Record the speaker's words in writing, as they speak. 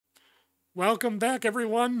Welcome back,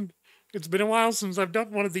 everyone. It's been a while since I've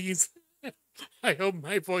done one of these. I hope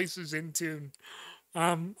my voice is in tune.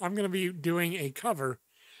 I'm going to be doing a cover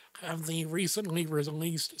of the recently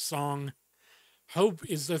released song "Hope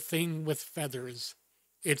Is the Thing with Feathers."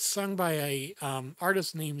 It's sung by a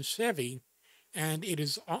artist named Chevy, and it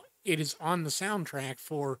is on the soundtrack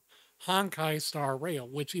for Honkai Star Rail,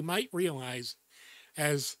 which you might realize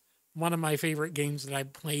as one of my favorite games that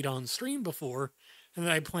I've played on stream before, and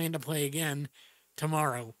that I plan to play again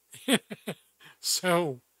tomorrow.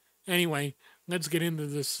 So, anyway, let's get into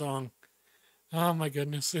this song. Oh my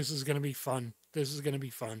goodness, this is going to be fun. This is going to be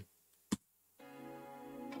fun.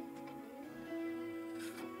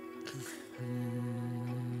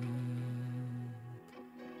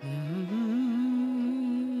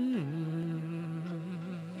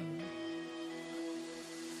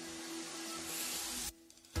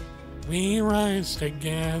 We rise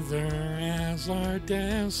together as our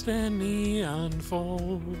destiny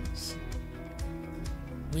unfolds.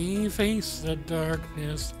 We face the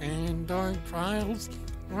darkness and dark trials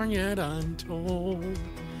are yet untold.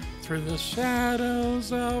 Through the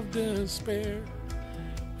shadows of despair,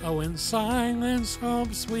 oh, in silence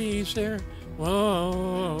hopes we share.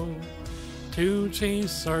 Whoa, to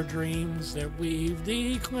chase our dreams that we've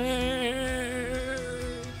declared.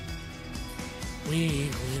 We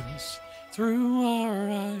glimpse through our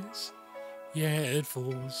eyes, yet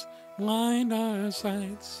fools blind our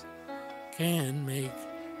sights. Can make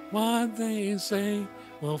what they say.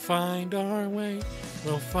 We'll find our way.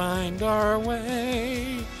 We'll find our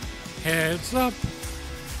way. Heads up,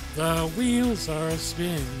 the wheels are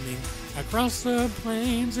spinning across the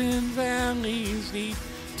plains and valleys deep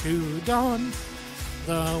to dawn.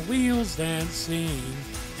 The wheels that sing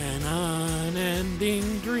an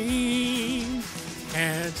unending dream.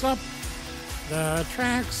 Heads up, the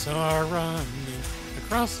tracks are running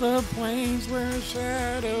across the plains where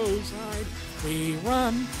shadows hide. We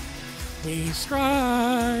run, we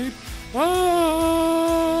stride. Whoa!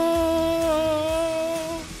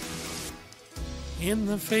 In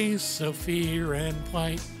the face of fear and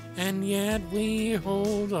plight, and yet we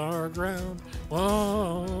hold our ground.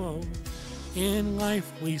 Whoa! In life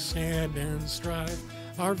we stand and strive.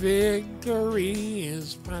 Our victory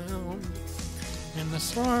is found. In the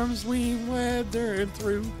storms we weathered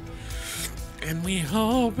through, and we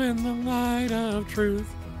hope in the light of truth.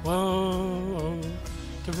 Whoa,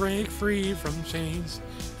 to break free from chains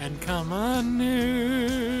and come anew.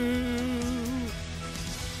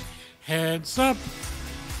 Heads up,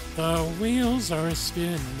 the wheels are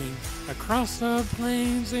spinning across the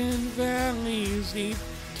plains and valleys deep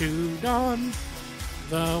to dawn.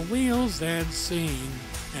 The wheels that sing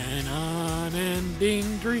an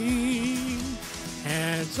unending dream.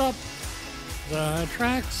 Heads up, the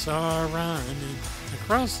tracks are running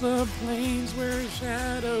across the plains where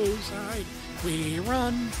shadows hide. We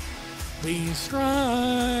run, we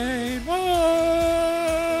stride. Whoa!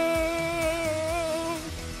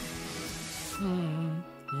 Mm,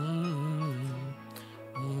 mm,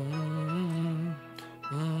 mm,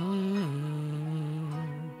 mm,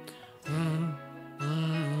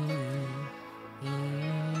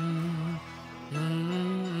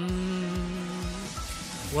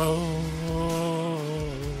 Whoa, whoa,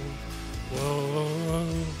 whoa,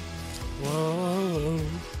 whoa,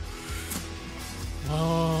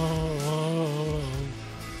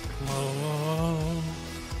 whoa,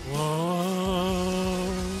 whoa.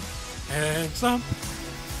 Heads up,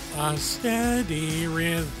 a steady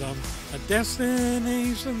rhythm, a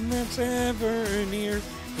destination that's ever near.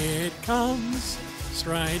 It comes,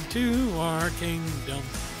 stride to our kingdom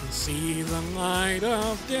and see the light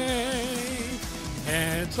of day.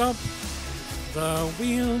 Heads up, the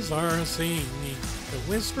wheels are singing the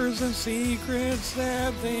whispers of secrets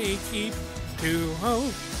that they keep. To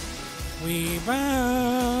hope we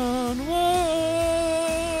bound. Whoa!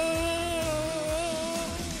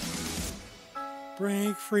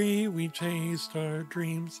 Break free, we chased our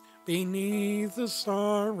dreams beneath the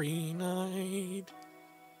starry night.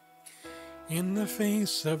 In the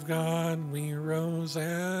face of God, we rose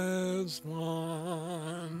as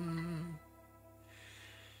one.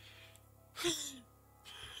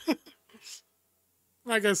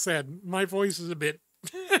 Like I said, my voice is a bit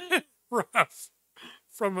rough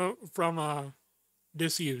from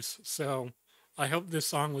disuse. So I hope this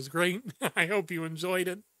song was great. I hope you enjoyed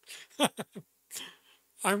it.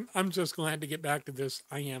 I'm just glad to get back to this.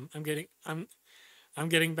 I am. I'm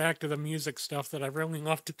getting back to the music stuff that I really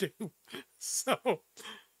love to do. So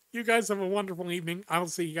you guys have a wonderful evening. I'll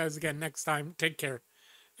see you guys again next time. Take care.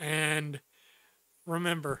 And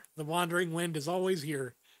remember, the wandering wind is always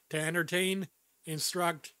here to entertain,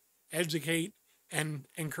 instruct, educate, and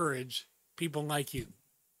encourage people like you.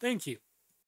 Thank you.